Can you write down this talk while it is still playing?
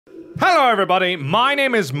Hello everybody, my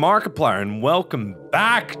name is Markiplier and welcome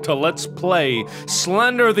back to Let's Play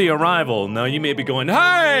Slender the Arrival. Now you may be going,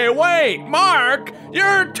 hey, wait, Mark,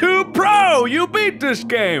 you're too pro, you beat this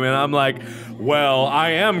game. And I'm like, well, I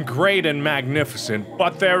am great and magnificent,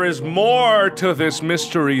 but there is more to this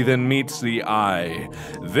mystery than meets the eye.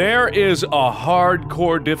 There is a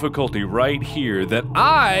hardcore difficulty right here that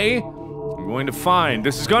I'm going to find.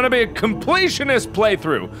 This is going to be a completionist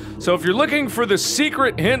playthrough. So if you're looking for the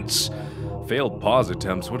secret hints, failed pause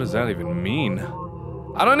attempts, what does that even mean?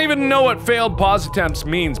 I don't even know what failed pause attempts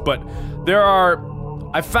means, but there are,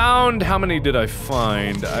 I found, how many did I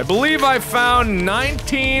find? I believe I found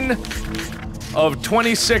 19 of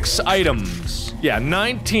 26 items. Yeah,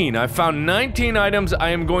 19. I found 19 items. I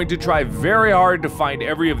am going to try very hard to find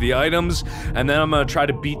every of the items, and then I'm gonna try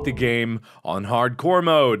to beat the game on hardcore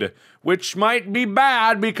mode. Which might be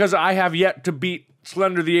bad because I have yet to beat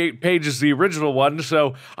Slender the 8 Pages, the original one,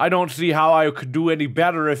 so I don't see how I could do any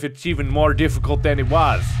better if it's even more difficult than it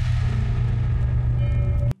was.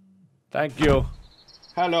 Thank you.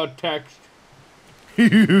 Hello, text.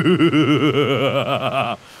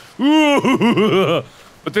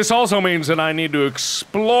 But this also means that I need to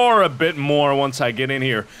explore a bit more once I get in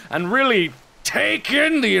here and really take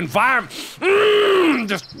in the environment.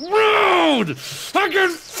 Just rude! I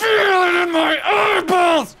can feel it in my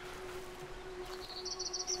eyeballs!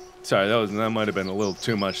 Sorry, that might have been a little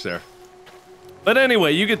too much there. But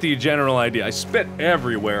anyway, you get the general idea. I spit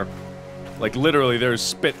everywhere. Like literally, there's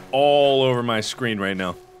spit all over my screen right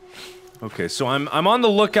now. Okay, so I'm on the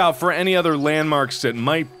lookout for any other landmarks that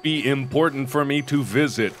might be important for me to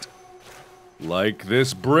visit. Like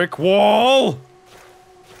this brick wall.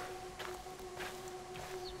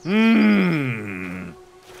 Okay,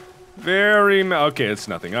 it's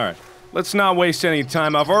nothing. Alright. Let's not waste any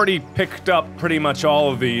time. I've already picked up pretty much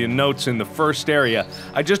all of the notes in the first area.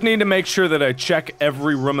 I just need to make sure that I check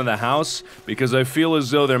every room of the house, because I feel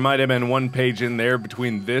as though there might have been one page in there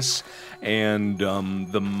between this and,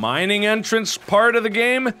 the mining entrance part of the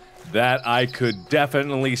game that I could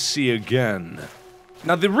definitely see again.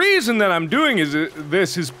 Now, the reason that I'm doing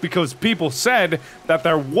this is because people said that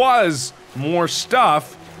there was more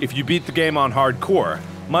stuff if you beat the game on hardcore.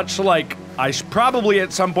 Much like I probably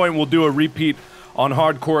at some point will do a repeat on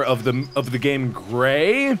hardcore of the game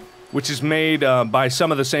Gray, which is made by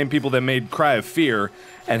some of the same people that made Cry of Fear,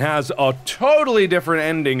 and has a totally different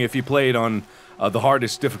ending if you play it on the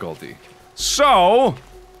hardest difficulty. So,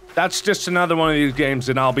 that's just another one of these games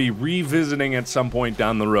that I'll be revisiting at some point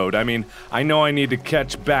down the road. I mean, I know I need to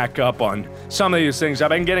catch back up on some of these things. I've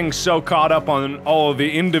been getting so caught up on all of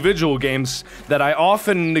the individual games that I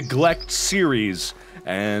often neglect series,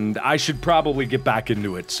 and I should probably get back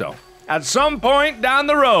into it, so. At some point down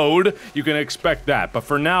the road, you can expect that, but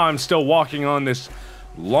for now I'm still walking on this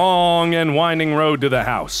long and winding road to the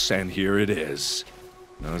house, and here it is.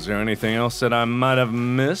 Now, is there anything else that I might have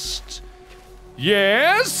missed?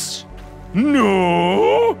 Yes?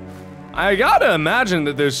 No? I gotta imagine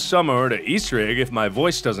that there's some sort of Easter egg if my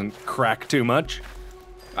voice doesn't crack too much.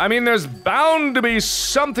 I mean, there's bound to be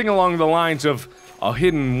something along the lines of a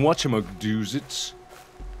hidden whatchamadoozits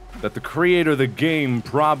that the creator of the game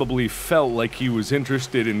probably felt like he was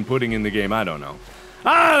interested in putting in the game. I don't know.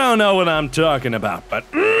 I don't know what I'm talking about, but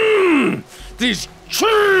these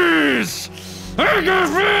trees! I can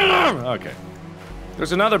feel them! Okay.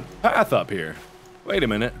 There's another path up here. Wait a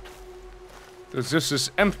minute. There's just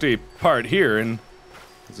this empty part here, and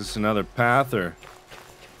is this another path, or?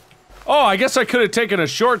 Oh, I guess I could have taken a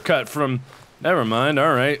shortcut from. Never mind,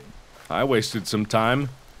 alright. I wasted some time.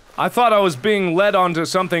 I thought I was being led onto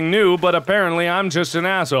something new, but apparently I'm just an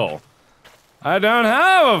asshole. I don't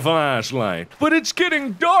have a flashlight, but it's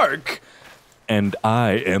getting dark. And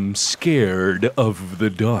I am scared of the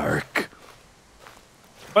dark.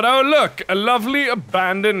 But oh look, a lovely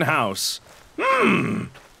abandoned house.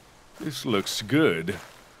 This looks good.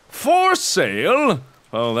 For sale?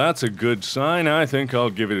 Well, that's a good sign. I think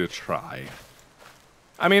I'll give it a try.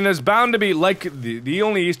 I mean, there's bound to be, like, the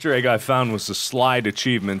only Easter egg I found was the slide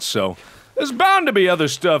achievement, so there's bound to be other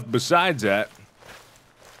stuff besides that.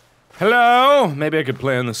 Hello? Maybe I could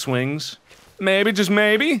play on the swings. Maybe, just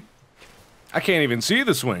maybe. I can't even see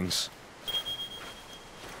the swings.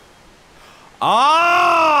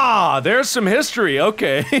 Ah, there's some history,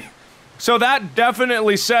 okay. So that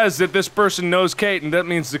definitely says that this person knows Kate, and that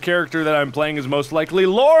means the character that I'm playing is most likely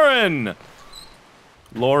Lauren.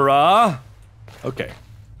 Laura? Okay.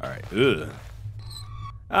 Alright. Ugh.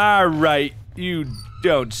 Alright, you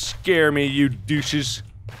don't scare me, you douches.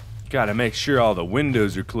 Gotta make sure all the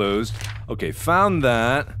windows are closed. Okay, found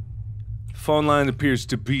that. Phone line appears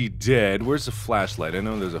to be dead. Where's the flashlight? I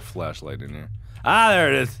know there's a flashlight in here. Ah,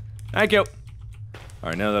 there it is. Thank you.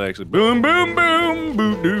 Alright, now that I actually boom, boom, boom,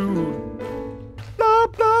 boom, doo. Blah,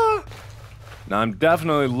 blah. Now I'm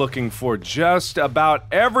definitely looking for just about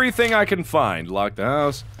everything I can find. Lock the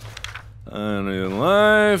house.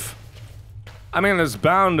 Life. I mean, there's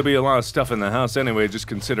bound to be a lot of stuff in the house anyway, just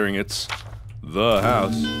considering it's the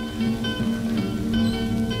house.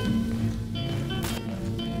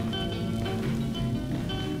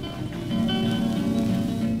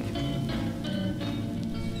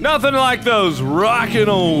 Nothing like those rockin'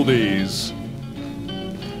 oldies.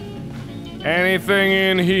 Anything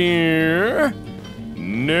in here?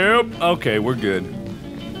 Nope. Okay, we're good.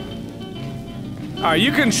 Alright,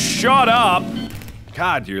 you can shut up.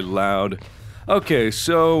 God, you're loud. Okay,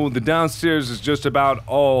 so the downstairs is just about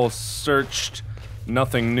all searched.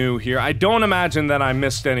 Nothing new here. I don't imagine that I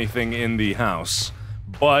missed anything in the house,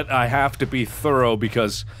 but I have to be thorough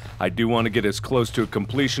because I do want to get as close to a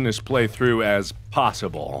completionist playthrough as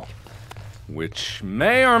possible. Which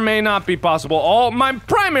may or may not be possible. My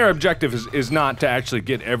primary objective is not to actually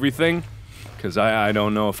get everything, because I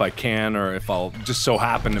don't know if I can or if I'll just so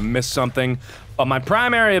happen to miss something. But my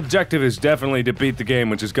primary objective is definitely to beat the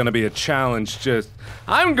game, which is going to be a challenge.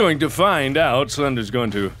 I'm going to find out. Slender's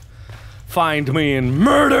going to find me and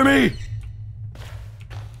murder me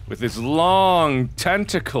with his long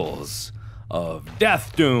tentacles of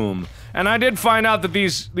death doom. And I did find out that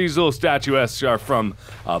these little statuettes are from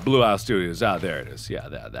Blue Isle Studios. Ah, there it is. Yeah,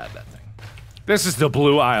 that thing. This is the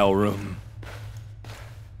Blue Isle room.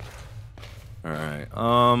 Alright,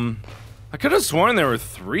 I could have sworn there were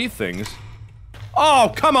 3 things.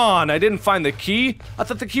 Oh, come on! I didn't find the key? I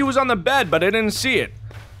thought the key was on the bed, but I didn't see it.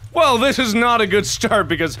 Well, this is not a good start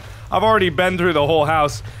because I've already been through the whole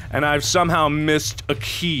house and I've somehow missed a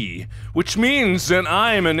key. Which means that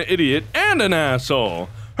I'm an idiot and an asshole.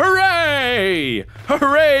 Hooray!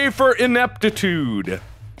 Hooray for ineptitude.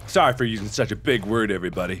 Sorry for using such a big word,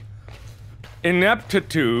 everybody.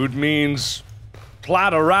 Ineptitude means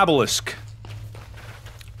platyrabulisk.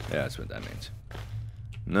 Yeah, that's what that means.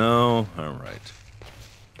 No? Alright.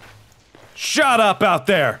 Shut up out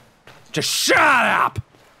there! Just shut up!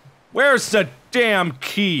 Where's the damn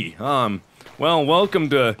key? Well, welcome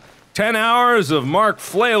to 10 hours of Mark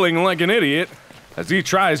flailing like an idiot as he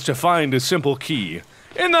tries to find a simple key.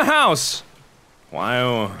 In the house!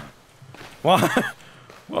 Why,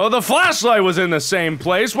 well, the flashlight was in the same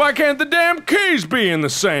place. Why can't the damn keys be in the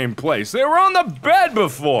same place? They were on the bed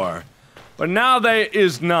before. But now they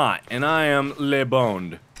is not, and I am le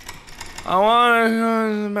boned.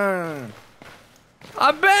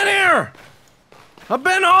 I've been here! I've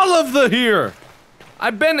been all of the here!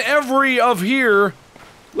 I've been every of here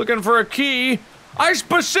looking for a key. I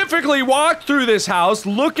specifically walked through this house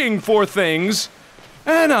looking for things,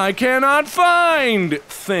 and I cannot find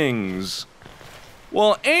things.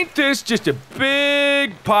 Well, ain't this just a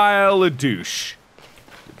big pile of douche?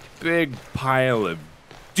 Big pile of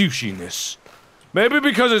douchiness. Maybe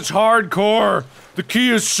because it's hardcore, the key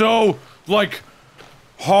is so, like,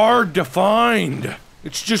 hard to find.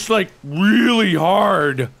 It's just, like, really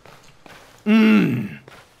hard. Okay,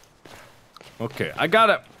 I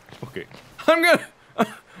gotta... Okay. I'm gonna...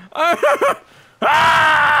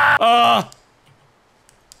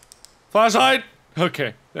 Flashlight?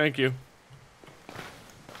 Okay, thank you.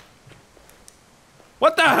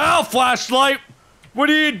 What the hell, flashlight? What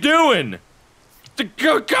are you doing?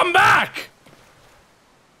 Come back!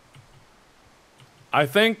 I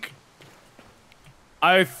think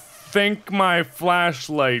my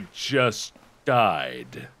flashlight just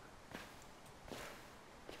died.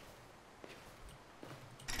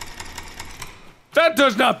 That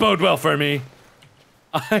does not bode well for me.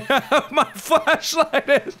 My flashlight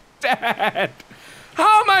is dead.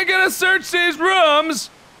 How am I gonna search these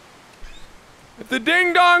rooms? If the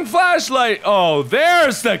ding-dong flashlight... Oh,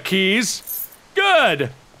 there's the keys.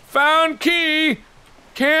 Good. Found key.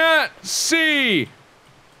 Can't see.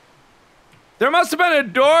 There must have been a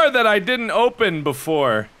door that I didn't open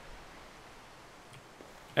before.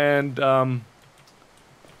 And,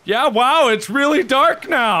 yeah, wow, it's really dark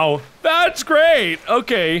now. That's great.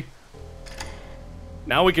 Okay.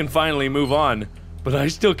 Now we can finally move on. But I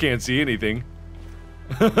still can't see anything.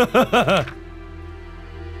 To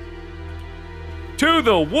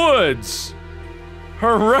the woods!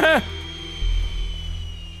 Hooray!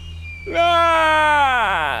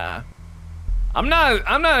 Ah! I'm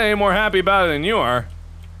not any more happy about it than you are.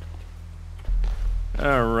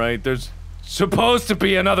 Alright, there's supposed to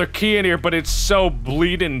be another key in here, but it's so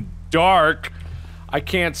bleeding dark. I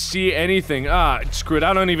can't see anything. Ah, screw it.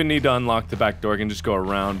 I don't even need to unlock the back door. I can just go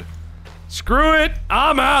around. Screw it,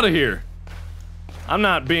 I'm out of here. I'm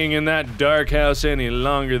not being in that dark house any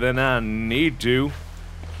longer than I need to.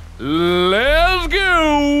 Let's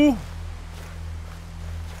go!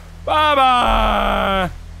 Bye-bye!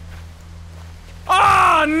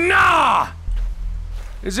 Ah, nah!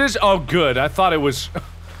 Is this- oh good, I thought it was-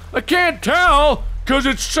 I can't tell, cause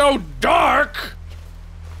it's so dark!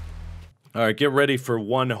 Alright, get ready for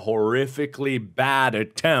one horrifically bad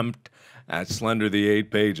attempt at Slender the 8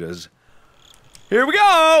 Pages. Here we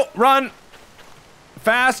go! Run!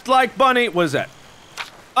 Fast like bunny. What is that?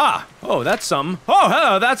 Ah! Oh, that's something. Oh,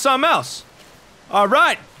 hello, that's something else.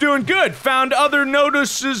 Alright, doing good. Found other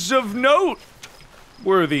notices of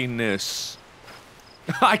noteworthiness.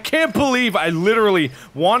 I can't believe I literally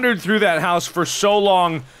wandered through that house for so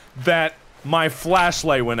long that my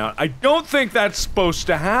flashlight went out. I don't think that's supposed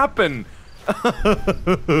to happen.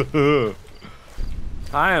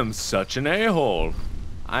 I am such an a-hole.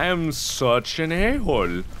 I am such an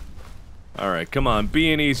a-hole. Alright, come on,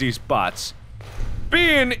 be in easy spots.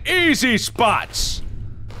 Be in easy spots!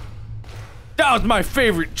 That was my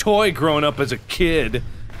favorite toy growing up as a kid.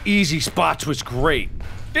 Easy Spots was great.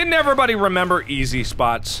 Didn't everybody remember Easy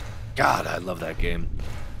Spots? God, I love that game.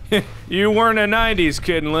 You weren't a 90s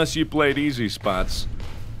kid unless you played Easy Spots.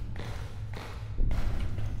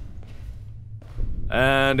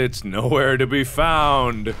 And it's nowhere to be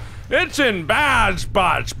found. It's in Bad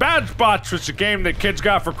Spots. Bad Spots was a game that kids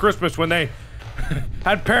got for Christmas when they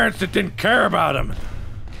had parents that didn't care about them.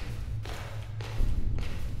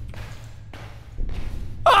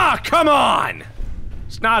 Ah, come on!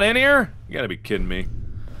 It's not in here? You gotta be kidding me.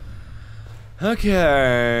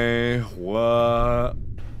 Okay, whatever.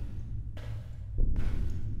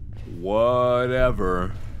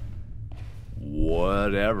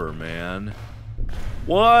 Whatever, man.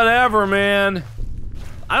 Whatever, man.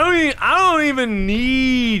 I don't even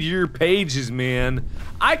need your pages, man.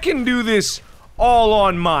 I can do this all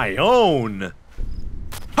on my own.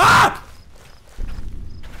 Ah!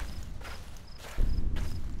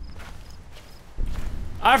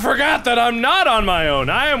 I forgot that I'm not on my own.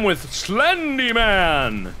 I am with Slendy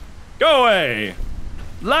Man. Go away.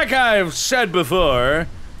 Like I've said before,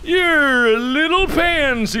 you're a little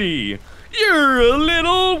pansy. You're a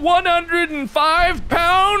little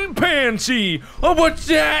 105-pound pansy. Oh, what's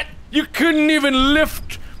that? You couldn't even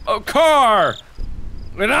lift a car.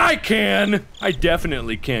 And I can. I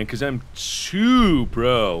definitely can, because I'm too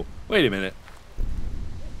pro. Wait a minute.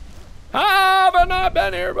 Have I not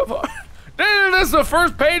been here before? This is the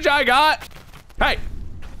first page I got. Hey,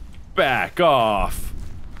 back off.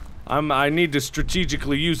 I need to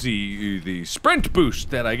strategically use the sprint boost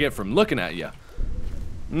that I get from looking at you.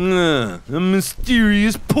 A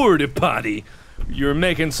mysterious porta potty. You were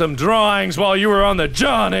making some drawings while you were on the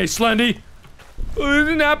John, eh, Slendy?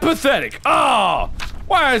 Isn't that pathetic? Ah! Oh,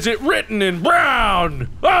 why is it written in brown?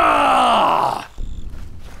 Ah!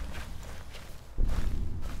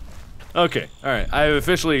 Okay, alright, I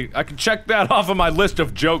can check that off of my list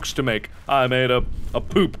of jokes to make. I made a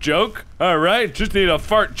poop joke, alright, just need a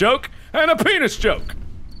fart joke, and a penis joke.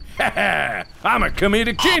 Haha, I'm a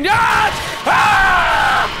comedic genius!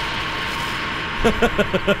 Ah!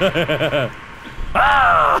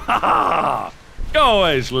 Go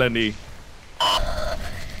away, Slendy.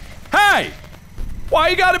 Hey! Why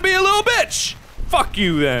you gotta be a little bitch? Fuck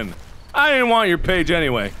you then. I didn't want your page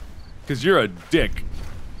anyway, 'cause you're a dick.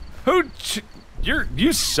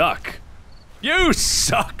 You suck. You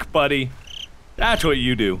suck, buddy. That's what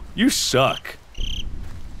you do. You suck.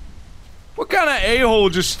 What kind of a-hole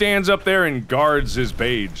just stands up there and guards his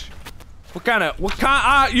page?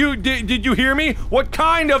 Did you hear me? What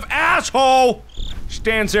kind of asshole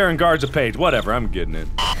stands there and guards a page? Whatever, I'm getting it.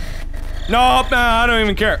 Nope, nah, I don't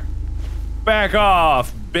even care. Back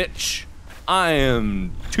off, bitch. I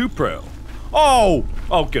am too pro. Oh!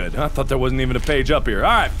 Oh, good. I thought there wasn't even a page up here.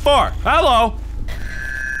 Alright, 4. Hello!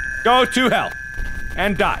 Go to hell.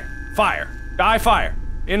 And die. Fire. Die fire.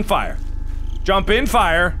 In fire. Jump in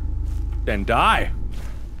fire. Then die.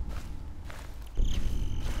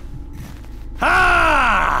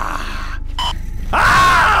 Ah!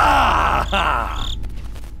 Ah!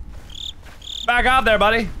 Back out there,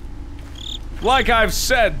 buddy. Like I've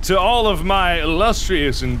said to all of my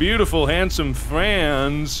illustrious and beautiful, handsome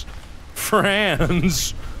fans.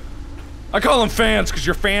 Friends. I call them fans because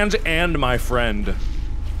you're fans and my friend.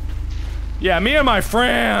 Yeah, me and my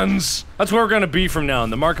friends. That's what we're gonna be from now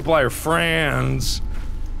on, the Markiplier friends.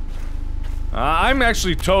 I'm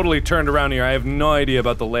actually totally turned around here. I have no idea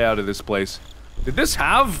about the layout of this place. Did this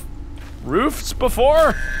have roofs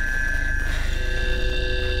before?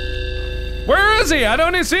 Where is he? I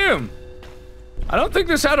don't see him. I don't think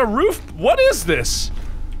this had a roof. What is this?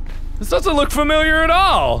 This doesn't look familiar at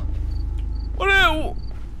all.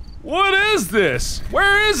 What is this?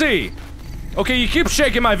 Where is he? Okay, you keep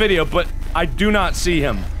shaking my video, but I do not see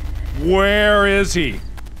him. Where is he?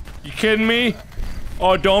 You kidding me?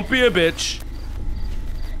 Oh, don't be a bitch.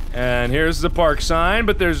 And here's the park sign,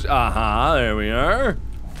 but there's, there we are.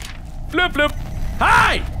 Flip, flip.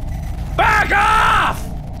 Hi! Back off!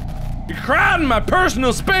 You're crowding my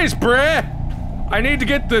personal space, bruh! I need to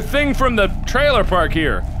get the thing from the trailer park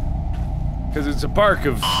here. Because it's a park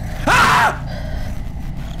of... Ah!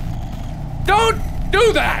 Don't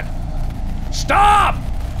do that! Stop!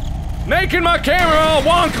 Making my camera all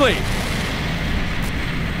wonkly!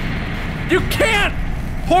 You can't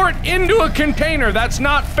pour it into a container, that's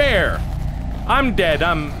not fair. I'm dead,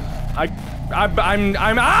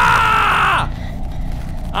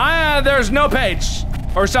 there's no page.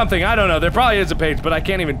 Or something, I don't know, there probably is a page, but I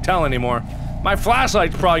can't even tell anymore. My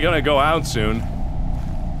flashlight's probably gonna go out soon.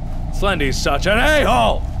 Slendy's such an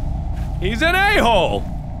a-hole! He's an a-hole!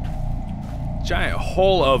 Giant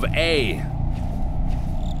hole of A.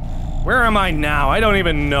 Where am I now? I don't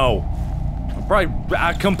even know. I'm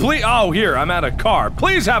probably oh, here, I'm at a car.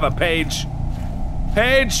 Please have a page.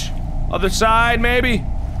 Page? Other side, maybe?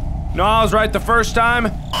 No, I was right the first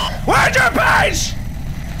time. Where's your page?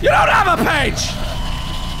 You don't have a page!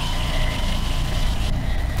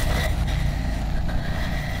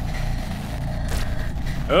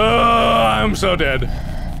 Oh, I'm so dead.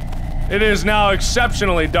 It is now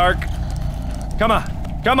exceptionally dark. Come on,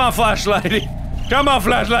 flashlight. Come on,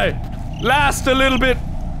 flashlight. Last a little bit,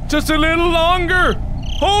 just a little longer.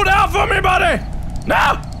 Hold out for me, buddy.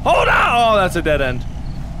 No, hold out. Oh, that's a dead end.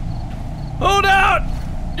 Hold out.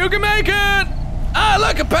 You can make it. Ah,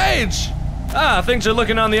 look, a page. Ah, things are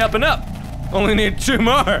looking on the up and up. Only need 2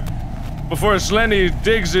 more before Slendy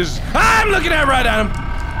digs his. I'm looking right at him.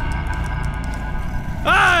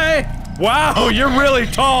 Hi! Wow, you're really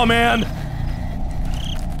tall, man.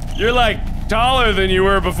 You're like taller than you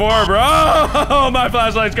were before, bro. Oh, my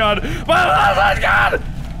flashlight's gone. My flashlight's gone!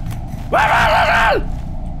 My flashlight's gone!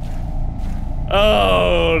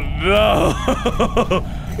 Oh, no.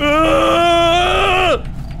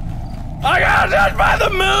 I got touched by the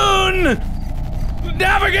moon!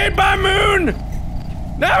 Navigate by moon!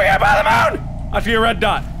 Navigate by the moon! I see a red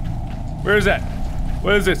dot. Where is that?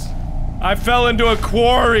 What is this? I fell into a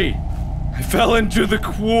quarry. I fell into the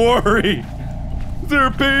quarry. Is there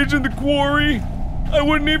a page in the quarry? I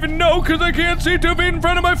wouldn't even know because I can't see 2 feet in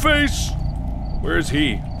front of my face. Where is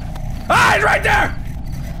he? Ah, he's right there!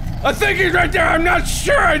 I think he's right there. I'm not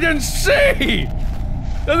sure. I didn't see.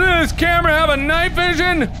 Doesn't this camera have a night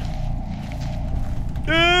vision?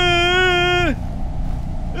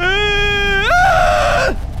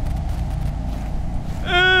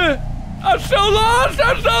 I'm so lost!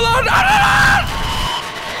 I'm so lost!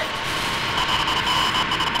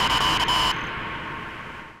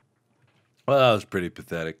 Well, that was pretty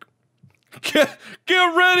pathetic.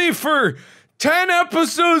 Get ready for 10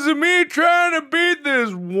 episodes of me trying to beat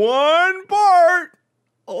this one part!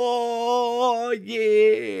 Oh,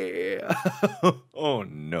 yeah! Oh,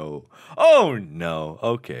 no. Oh, no.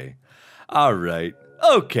 Okay. Alright.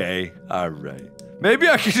 Okay. Alright. Maybe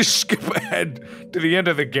I could just skip ahead to the end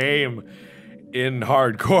of the game in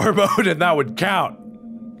hardcore mode and that would count.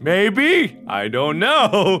 Maybe? I don't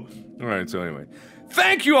know. Alright, so anyway.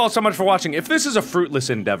 Thank you all so much for watching. If this is a fruitless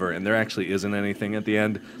endeavor and there actually isn't anything at the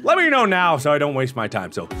end, let me know now so I don't waste my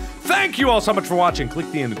time. So, thank you all so much for watching. Click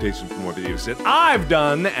the invitation for more videos that I've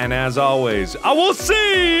done, and as always, I will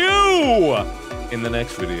see you in the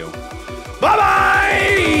next video.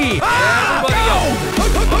 Bye-bye! Ah, no!